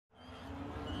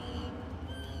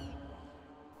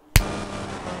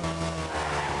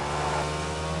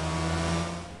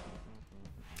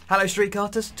Hello Street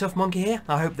Karters, Toughmonkey here,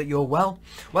 I hope that you're well.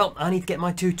 Well, I need to get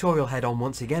my tutorial head on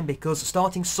once again because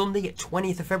starting Sunday at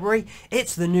 20th of February,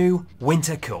 it's the new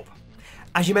Winter Cup.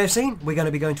 As you may have seen, we're going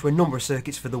to be going to a number of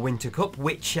circuits for the Winter Cup,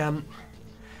 which,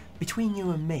 between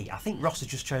you and me, I think Ross has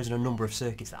just chosen a number of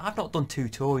circuits that I've not done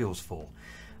tutorials for.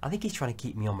 I think he's trying to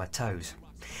keep me on my toes.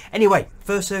 Anyway,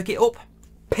 first circuit up,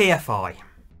 PFI.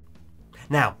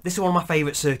 Now, this is one of my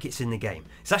favourite circuits in the game.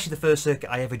 It's actually the first circuit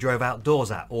I ever drove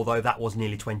outdoors at, although that was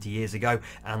nearly 20 years ago,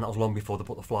 and that was long before they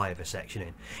put the flyover section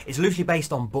in. It's loosely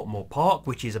based on Butmore Park,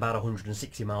 which is about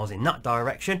 160 miles in that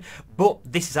direction, but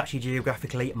this is actually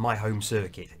geographically my home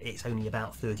circuit. It's only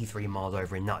about 33 miles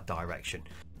over in that direction.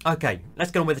 Okay,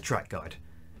 let's get on with the track guide.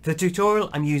 For the tutorial,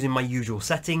 I'm using my usual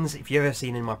settings. If you've ever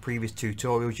seen in my previous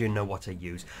tutorials, you know what I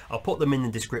use. I'll put them in the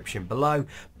description below,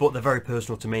 but they're very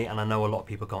personal to me and I know a lot of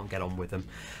people can't get on with them.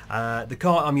 The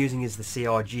kart I'm using is the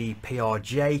CRG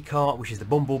PRJ kart, which is the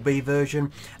Bumblebee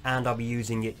version, and I'll be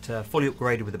using it fully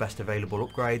upgraded with the best available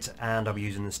upgrades, and I'll be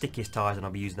using the stickiest tyres and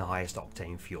I'll be using the highest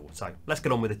octane fuel. So let's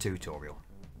get on with the tutorial.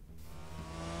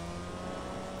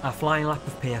 Our flying lap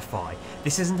of PFI.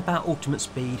 This isn't about ultimate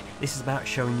speed, this is about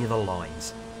showing you the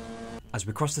lines. As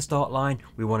we cross the start line,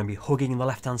 we want to be hugging the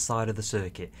left hand side of the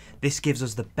circuit. This gives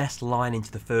us the best line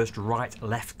into the first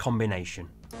right-left combination.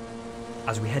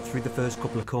 As we head through the first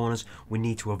couple of corners, we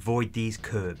need to avoid these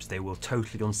curbs, they will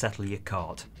totally unsettle your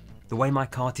kart. The way my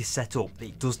kart is set up,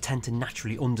 it does tend to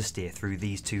naturally understeer through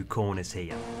these two corners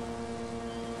here.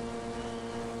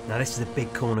 Now this is a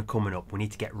big corner coming up, we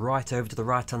need to get right over to the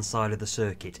right hand side of the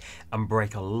circuit and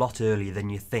brake a lot earlier than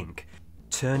you think.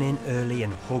 Turn in early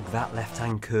and hug that left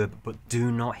hand curb, but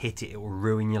do not hit it, it will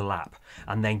ruin your lap.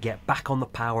 And then get back on the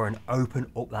power and open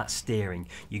up that steering.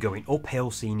 You're going uphill,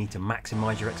 so you need to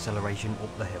maximise your acceleration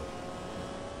up the hill.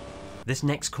 This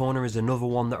next corner is another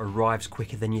one that arrives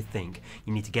quicker than you think.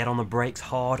 You need to get on the brakes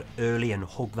hard, early, and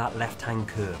hug that left hand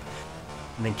curb.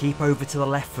 And then keep over to the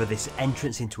left for this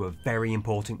entrance into a very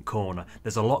important corner.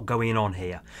 There's a lot going on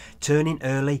here. Turn in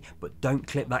early, but don't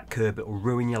clip that curb, it will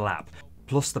ruin your lap.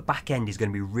 Plus the back end is going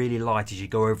to be really light as you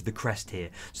go over the crest here,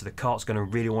 so the kart's going to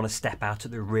really want to step out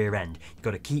at the rear end. You've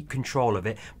got to keep control of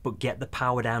it, but get the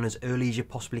power down as early as you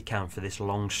possibly can for this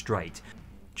long straight.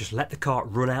 Just let the kart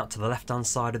run out to the left hand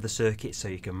side of the circuit so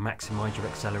you can maximise your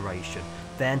acceleration.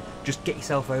 Then just get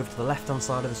yourself over to the left hand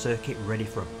side of the circuit ready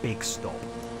for a big stop.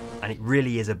 And it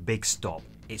really is a big stop.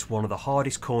 It's one of the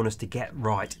hardest corners to get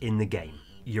right in the game.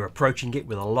 You're approaching it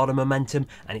with a lot of momentum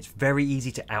and it's very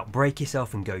easy to outbrake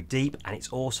yourself and go deep, and it's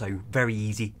also very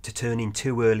easy to turn in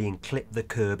too early and clip the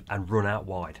curb and run out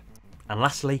wide. And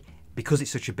lastly, because it's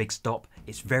such a big stop,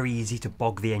 it's very easy to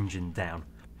bog the engine down.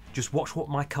 Just watch what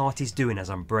my kart is doing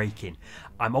as I'm braking.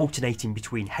 I'm alternating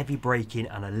between heavy braking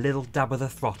and a little dab of the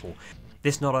throttle.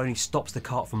 This not only stops the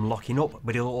kart from locking up,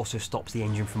 but it also stops the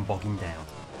engine from bogging down.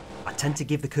 I tend to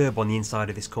give the curb on the inside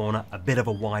of this corner a bit of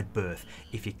a wide berth.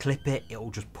 If you clip it, it will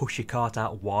just push your kart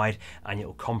out wide and it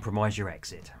will compromise your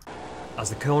exit. As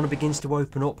the corner begins to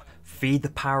open up, feed the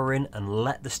power in and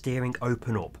let the steering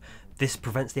open up. This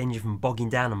prevents the engine from bogging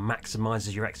down and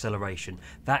maximises your acceleration.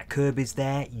 That curb is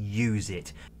there, use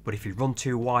it. But if you run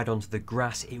too wide onto the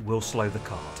grass, it will slow the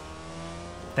kart.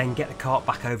 Then get the kart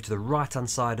back over to the right hand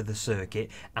side of the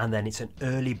circuit, and then it's an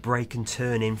early brake and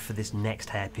turn in for this next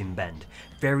hairpin bend.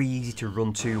 Very easy to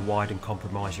run too wide and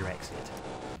compromise your exit.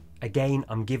 Again,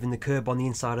 I'm giving the curb on the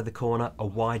inside of the corner a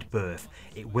wide berth.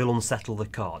 It will unsettle the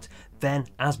kart. Then,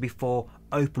 as before,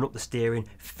 open up the steering,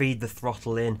 feed the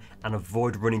throttle in and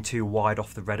avoid running too wide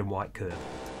off the red and white curb.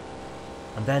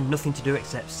 And then nothing to do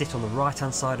except sit on the right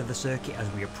hand side of the circuit as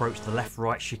we approach the left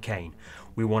right chicane.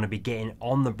 We want to be getting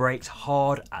on the brakes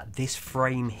hard at this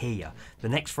frame here. The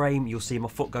next frame you'll see my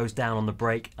foot goes down on the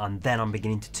brake and then I'm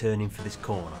beginning to turn in for this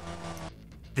corner.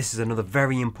 This is another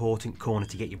very important corner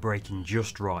to get your braking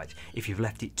just right. If you've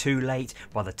left it too late,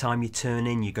 by the time you turn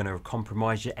in you're going to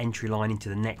compromise your entry line into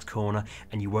the next corner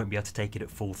and you won't be able to take it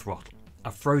at full throttle.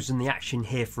 I've frozen the action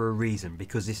here for a reason,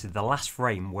 because this is the last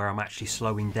frame where I'm actually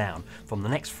slowing down. From the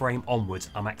next frame onwards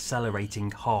I'm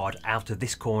accelerating hard out of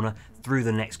this corner, through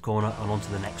the next corner and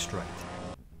onto the next straight.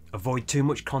 Avoid too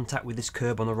much contact with this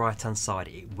curb on the right hand side,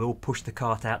 it will push the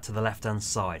kart out to the left hand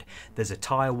side. There's a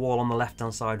tyre wall on the left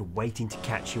hand side waiting to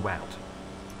catch you out.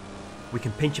 We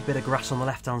can pinch a bit of grass on the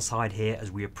left hand side here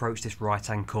as we approach this right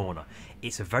hand corner.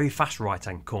 It's a very fast right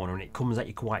hand corner and it comes at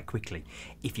you quite quickly.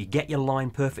 If you get your line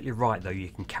perfectly right though, you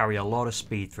can carry a lot of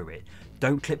speed through it.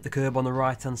 Don't clip the curb on the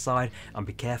right hand side and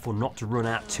be careful not to run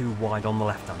out too wide on the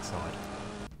left hand side.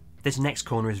 This next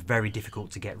corner is very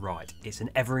difficult to get right. It's an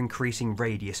ever increasing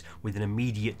radius with an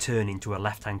immediate turn into a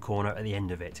left hand corner at the end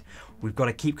of it. We've got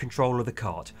to keep control of the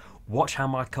kart. Watch how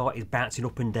my kart is bouncing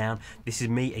up and down. This is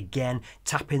me again,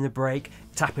 tapping the brake,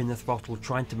 tapping the throttle,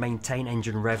 trying to maintain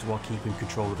engine revs while keeping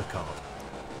control of the kart.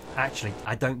 Actually,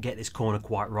 I don't get this corner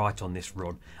quite right on this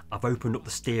run. I've opened up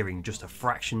the steering just a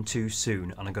fraction too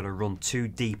soon and I'm going to run too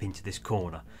deep into this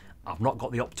corner. I've not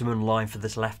got the optimum line for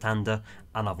this left-hander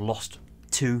and I've lost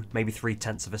 2, maybe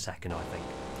 3/10 of a second, I think.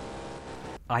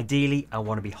 Ideally, I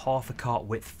want to be half a kart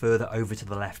width further over to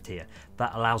the left here.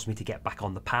 That allows me to get back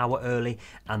on the power early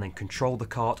and then control the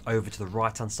kart over to the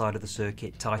right-hand side of the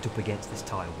circuit, tight up against this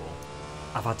tyre wall.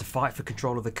 I've had to fight for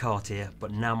control of the kart here,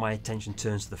 but now my attention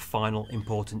turns to the final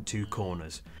important 2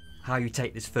 corners. How you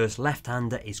take this first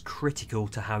left-hander is critical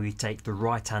to how you take the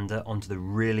right-hander onto the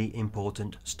really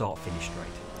important start-finish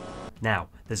straight. Now,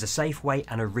 there's a safe way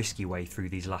and a risky way through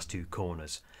these last 2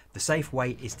 corners. The safe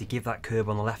way is to give that curb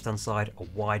on the left hand side a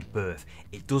wide berth.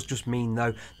 It does just mean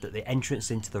though that the entrance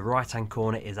into the right hand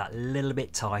corner is that little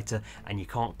bit tighter and you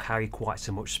can't carry quite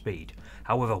so much speed.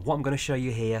 However, what I'm going to show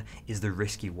you here is the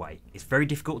risky way. It's very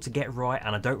difficult to get right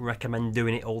and I don't recommend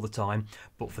doing it all the time,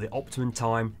 but for the optimum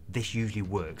time this usually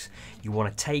works. You want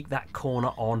to take that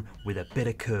corner on with a bit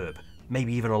of curb.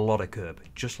 Maybe even a lot of curb.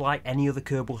 Just like any other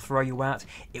curb will throw you out,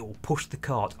 it will push the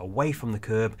kart away from the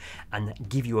curb and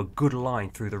give you a good line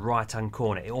through the right hand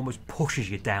corner. It almost pushes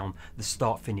you down the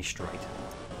start finish straight.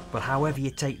 But however you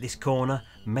take this corner,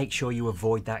 make sure you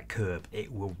avoid that curb.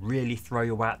 It will really throw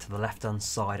you out to the left hand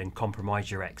side and compromise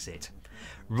your exit.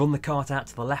 Run the kart out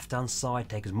to the left hand side,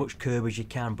 take as much curb as you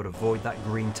can but avoid that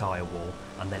green tyre wall,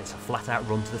 and then it's a flat out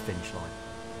run to the finish line.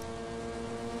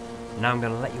 Now I'm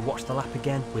going to let you watch the lap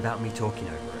again without me talking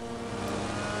over it.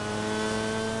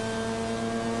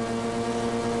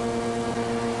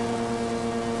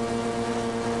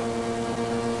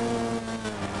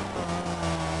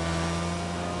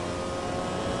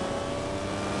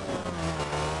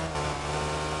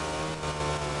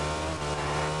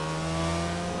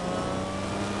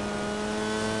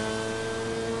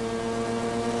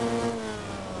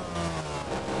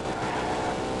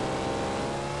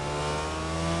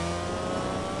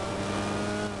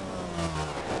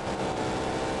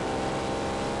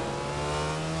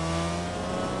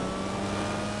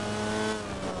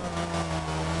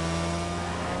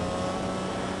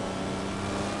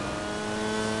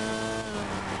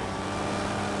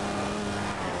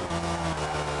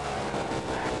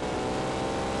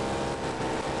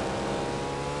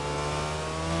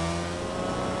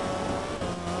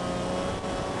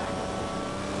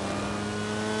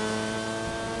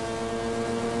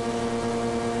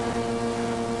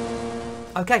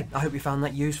 Okay, I hope you found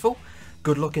that useful.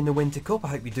 Good luck in the Winter Cup, I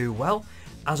hope you do well.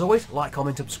 As always, like,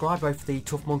 comment, subscribe both the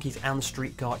Toughmonkeys and the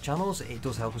Street Kart channels. It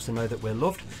does help us to know that we're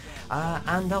loved.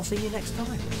 And I'll see you next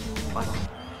time. Bye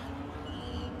bye.